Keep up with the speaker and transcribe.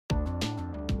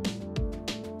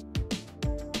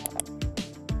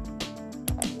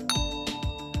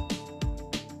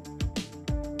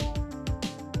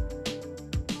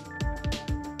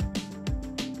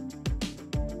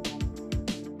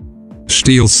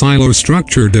Steel silo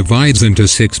structure divides into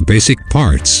 6 basic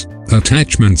parts: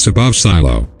 attachments above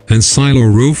silo, and silo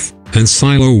roof, and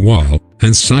silo wall,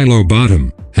 and silo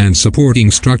bottom, and supporting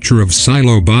structure of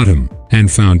silo bottom, and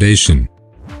foundation.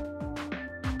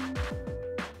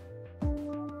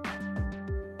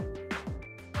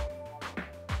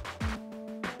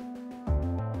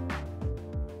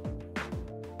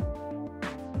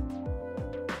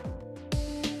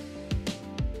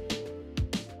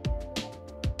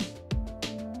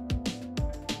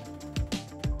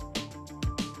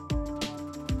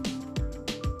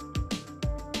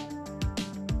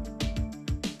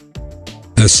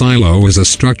 A silo is a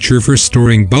structure for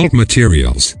storing bulk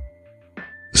materials.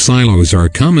 Silos are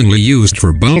commonly used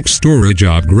for bulk storage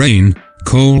of grain,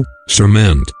 coal,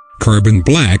 cement, carbon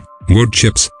black, wood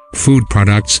chips, food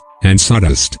products, and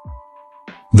sawdust.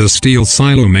 The steel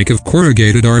silo made of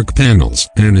corrugated arc panels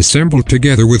and assembled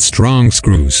together with strong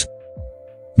screws.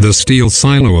 The steel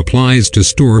silo applies to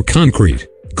store concrete,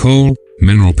 coal,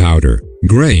 mineral powder,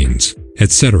 grains,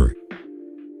 etc.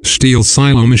 Steel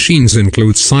silo machines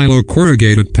include silo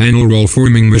corrugated panel roll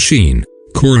forming machine,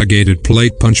 corrugated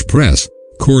plate punch press,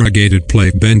 corrugated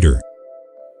plate bender.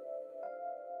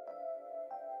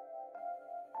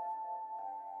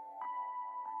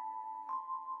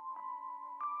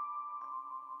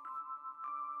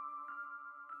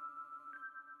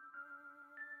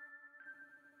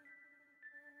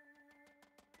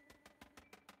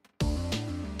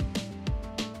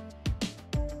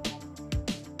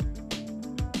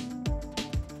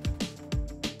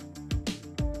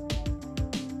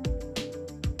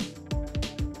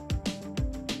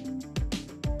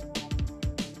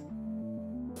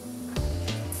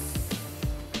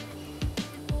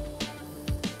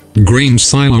 Grain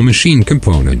silo machine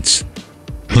components: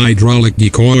 hydraulic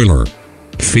decoiler,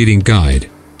 feeding guide,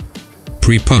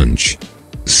 pre-punch,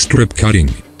 strip cutting,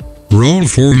 roll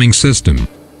forming system,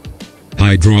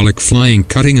 hydraulic flying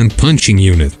cutting and punching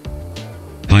unit,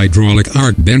 hydraulic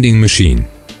arc bending machine,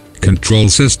 control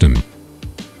system.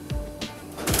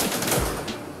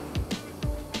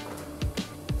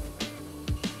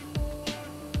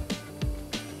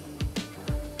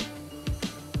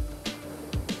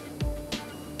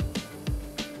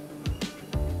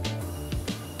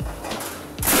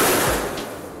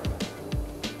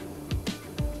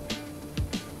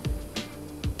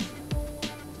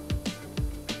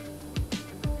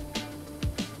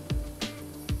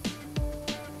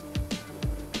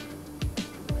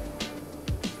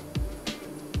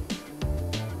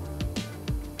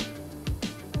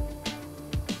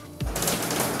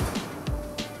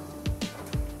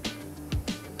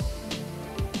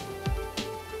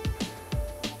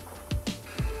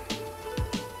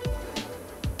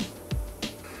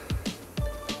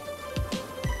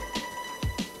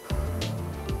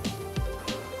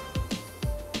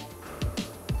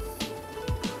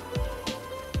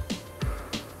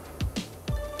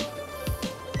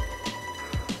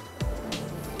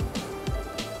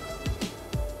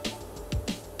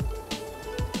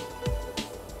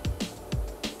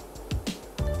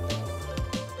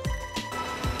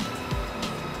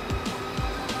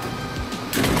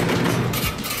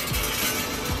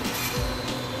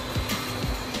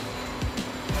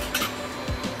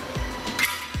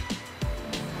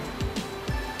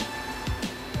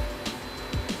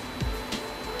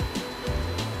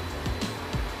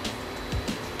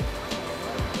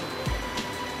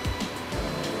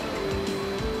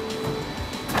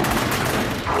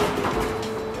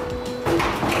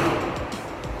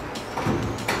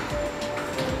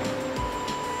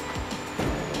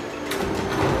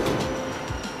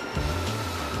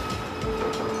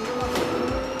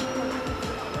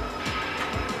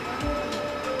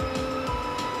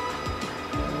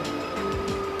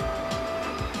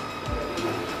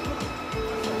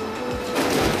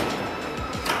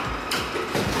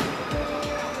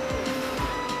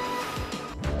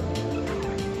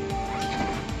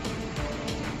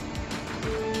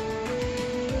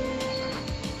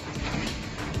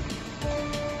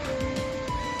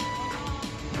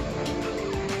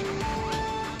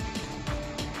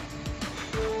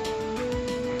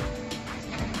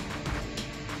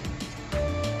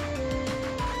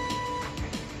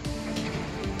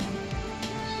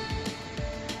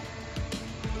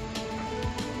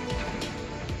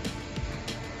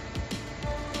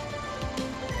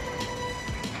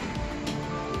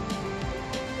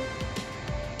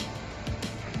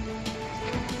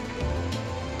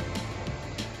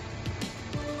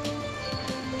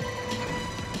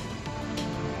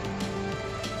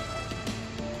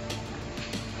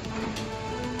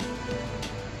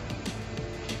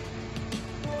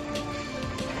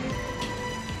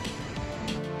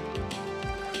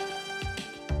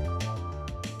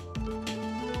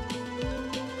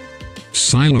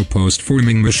 silo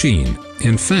post-forming machine.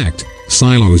 In fact,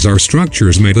 silos are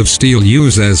structures made of steel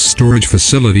used as storage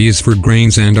facilities for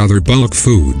grains and other bulk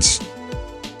foods.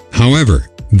 However,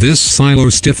 this silo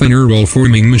stiffener roll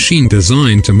forming machine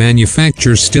designed to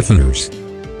manufacture stiffeners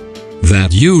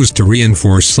that used to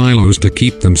reinforce silos to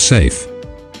keep them safe.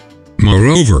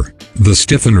 Moreover, the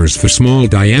stiffeners for small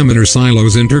diameter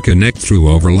silos interconnect through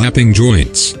overlapping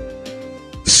joints.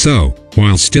 So,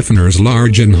 while stiffeners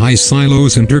large and high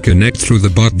silos interconnect through the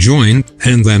butt joint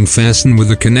and then fasten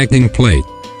with a connecting plate.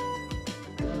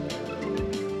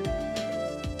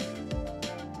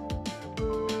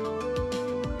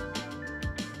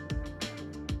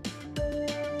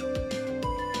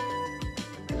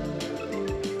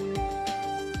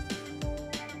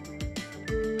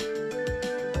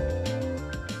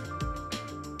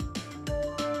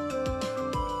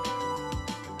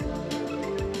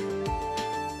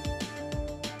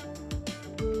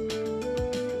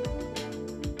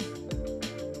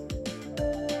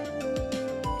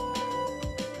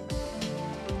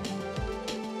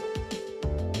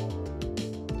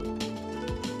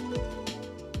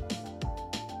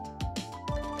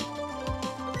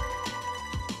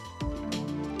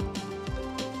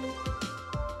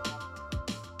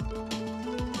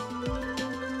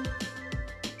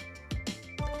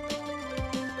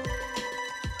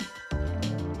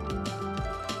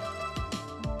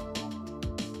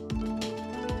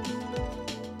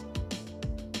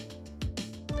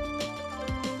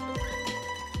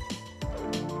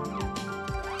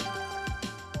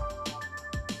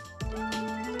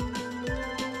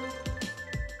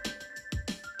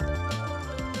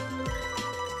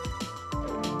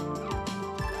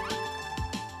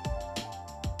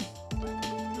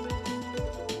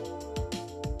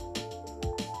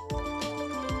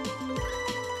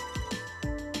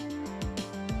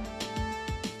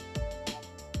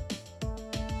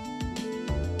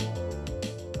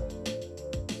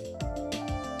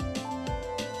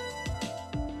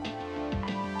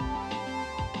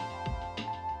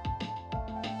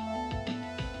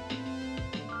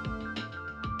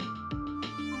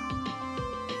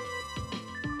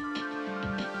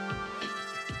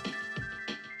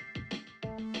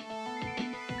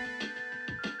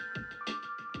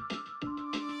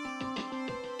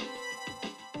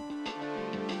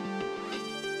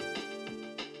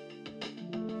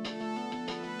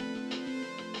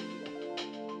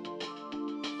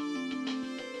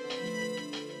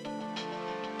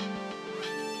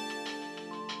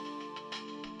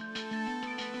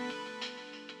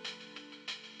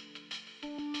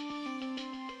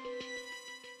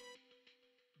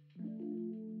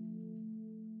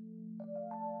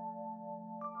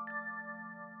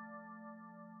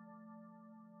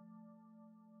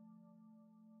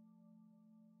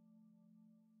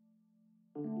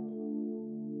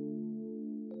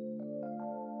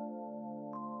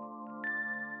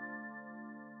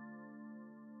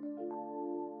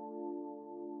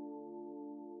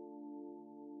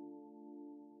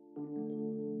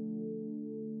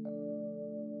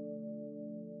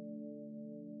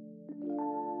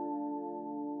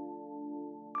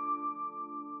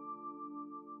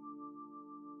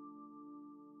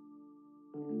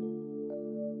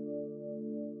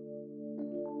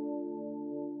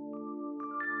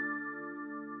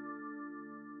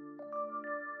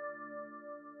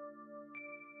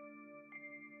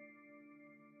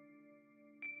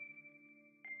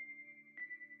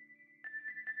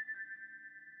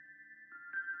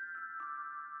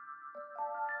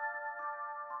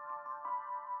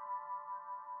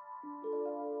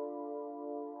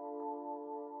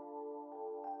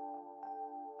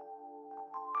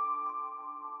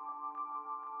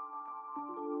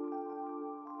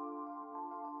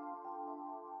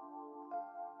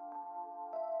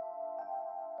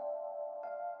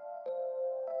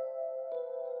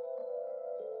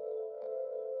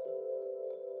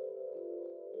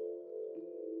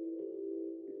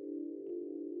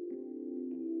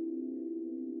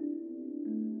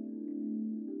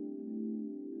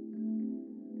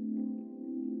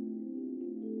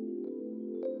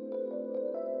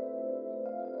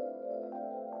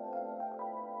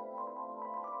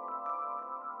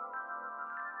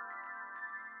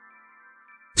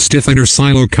 Stiffener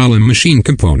silo column machine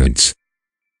components.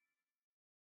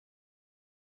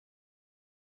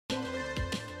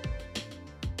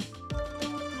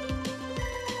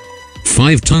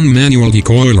 Five-ton manual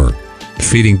decoiler.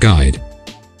 Feeding guide.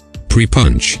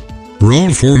 Pre-punch.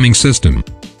 Roll forming system.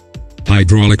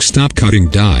 Hydraulic stop cutting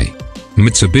die.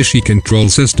 Mitsubishi control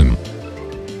system.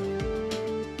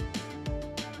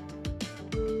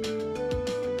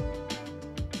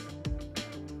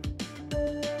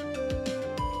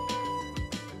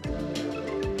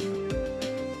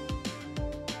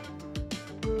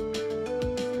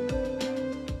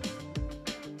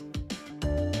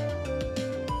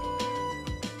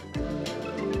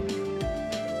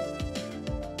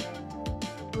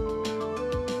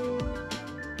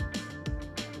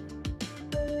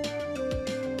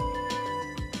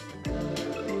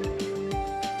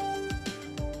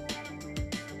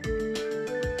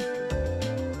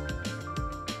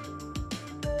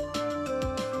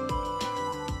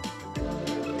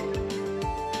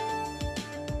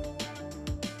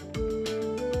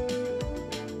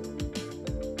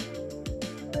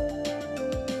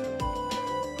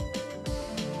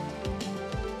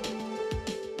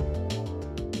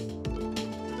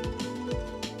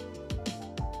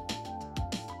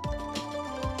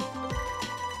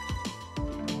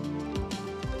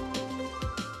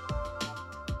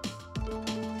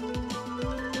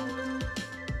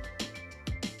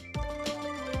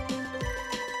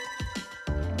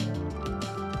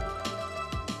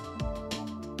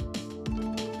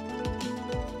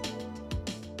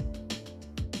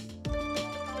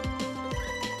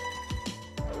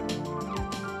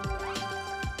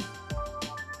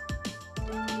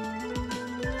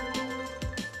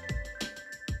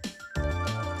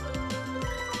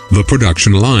 The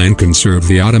production line can serve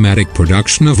the automatic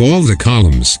production of all the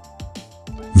columns.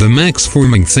 The max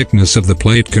forming thickness of the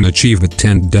plate can achieve at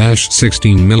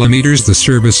 10-16 mm. The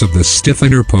service of the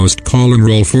stiffener post-column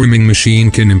roll forming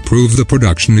machine can improve the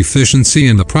production efficiency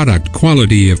and the product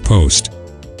quality of post.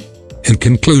 In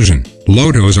conclusion,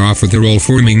 LOTOS offer the roll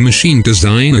forming machine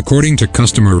design according to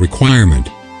customer requirement.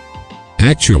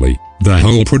 Actually, the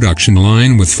whole production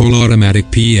line with full automatic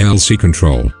PLC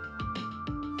control